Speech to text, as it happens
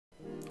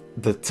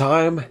The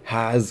time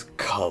has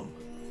come.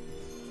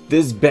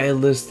 This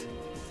ban list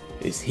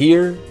is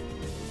here.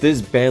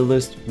 This ban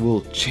list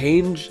will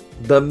change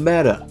the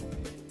meta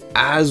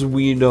as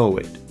we know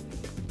it.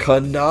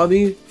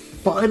 Konami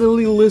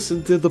finally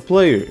listened to the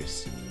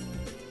players,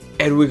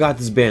 and we got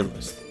this ban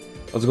list.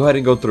 Let's go ahead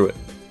and go through it.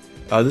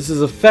 This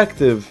is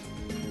effective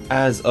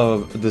as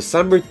of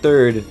December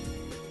 3rd,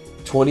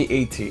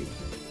 2018.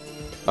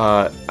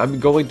 I'm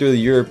going through the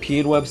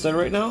European website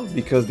right now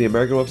because the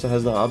American website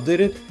has not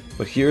updated,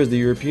 but here is the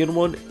European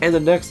one, and the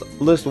next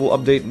list will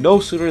update no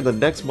sooner than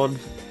next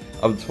month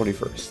of the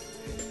 21st.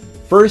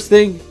 First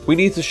thing we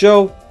need to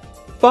show,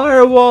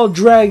 Firewall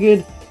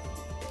Dragon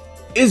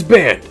is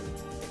banned.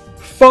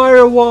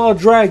 Firewall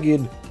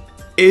Dragon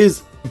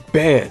is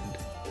banned.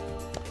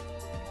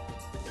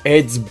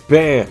 It's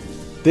banned.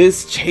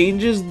 This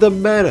changes the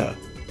meta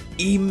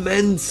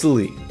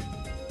immensely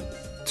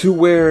to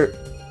where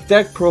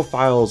deck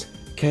profiles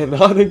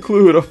cannot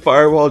include a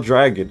Firewall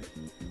Dragon.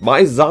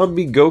 My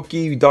Zombie,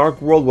 Goki,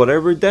 Dark World,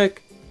 whatever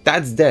deck,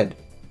 that's dead.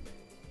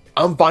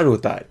 I'm fine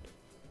with that.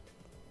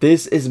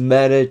 This is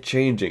meta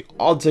changing.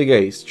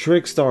 Altergeist,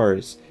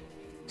 Trickstars,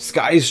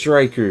 Sky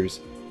Strikers,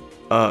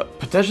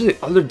 potentially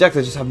other decks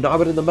that just have not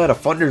been in the meta,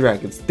 Thunder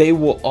Dragons, they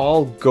will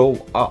all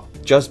go up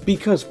just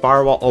because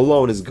Firewall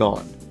alone is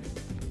gone.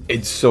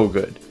 It's so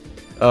good.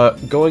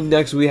 Going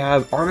next, we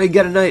have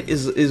Armageddon Knight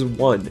is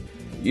one.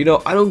 You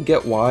know, I don't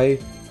get why.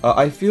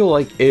 I feel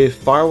like if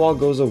Firewall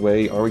goes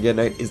away, Armageddon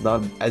Knight is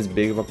not as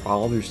big of a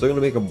problem. You're still going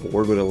to make a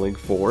board with a Link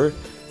 4,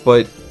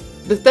 but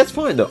that's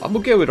fine though. I'm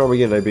okay with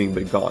Armageddon Knight being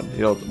gone.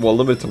 You know, well,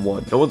 limited to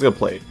one. No one's going to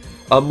play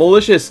it.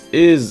 Malicious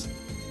is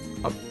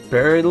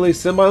apparently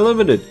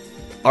semi-limited.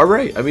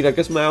 Alright, I mean, I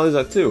guess my alley's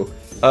at 2.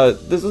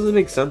 This doesn't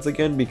make sense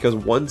again because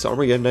once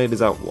Armageddon Knight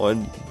is at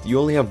 1, you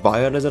only have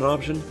Vion as an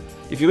option.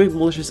 If you make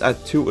Malicious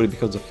at 2, it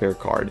becomes a fair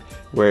card.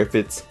 Where if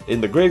it's in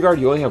the graveyard,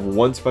 you only have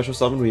one special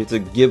summon. You have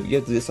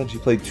to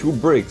essentially play 2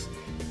 bricks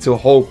to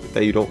hope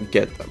that you don't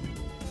get them.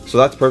 So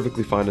that's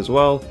perfectly fine as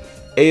well.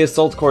 A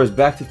Assault Core is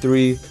back to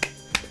 3.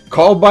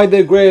 Call by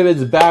the Grave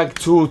is back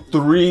to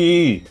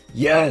 3.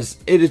 Yes,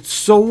 it is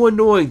so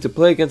annoying to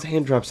play against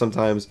hand traps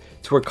sometimes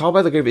to where Call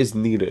by the Grave is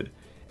needed.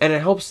 And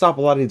it helps stop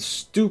a lot of these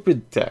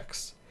stupid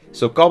decks.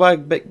 So Call by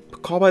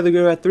the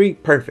Grave at 3,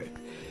 perfect.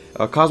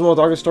 Cosmo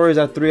Darkest Story is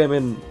at 3. I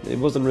mean, it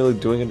wasn't really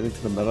doing anything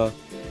to the meta.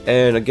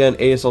 And again,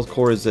 ASL's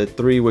core is at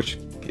 3, which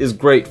is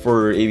great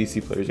for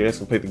ABC players. You guys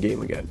can play the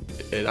game again.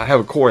 And I have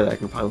a core that I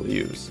can finally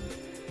use.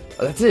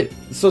 That's it.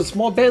 So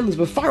small ban list,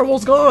 but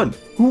Firewall's gone.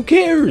 Who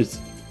cares?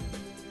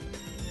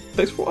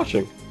 Thanks for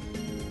watching.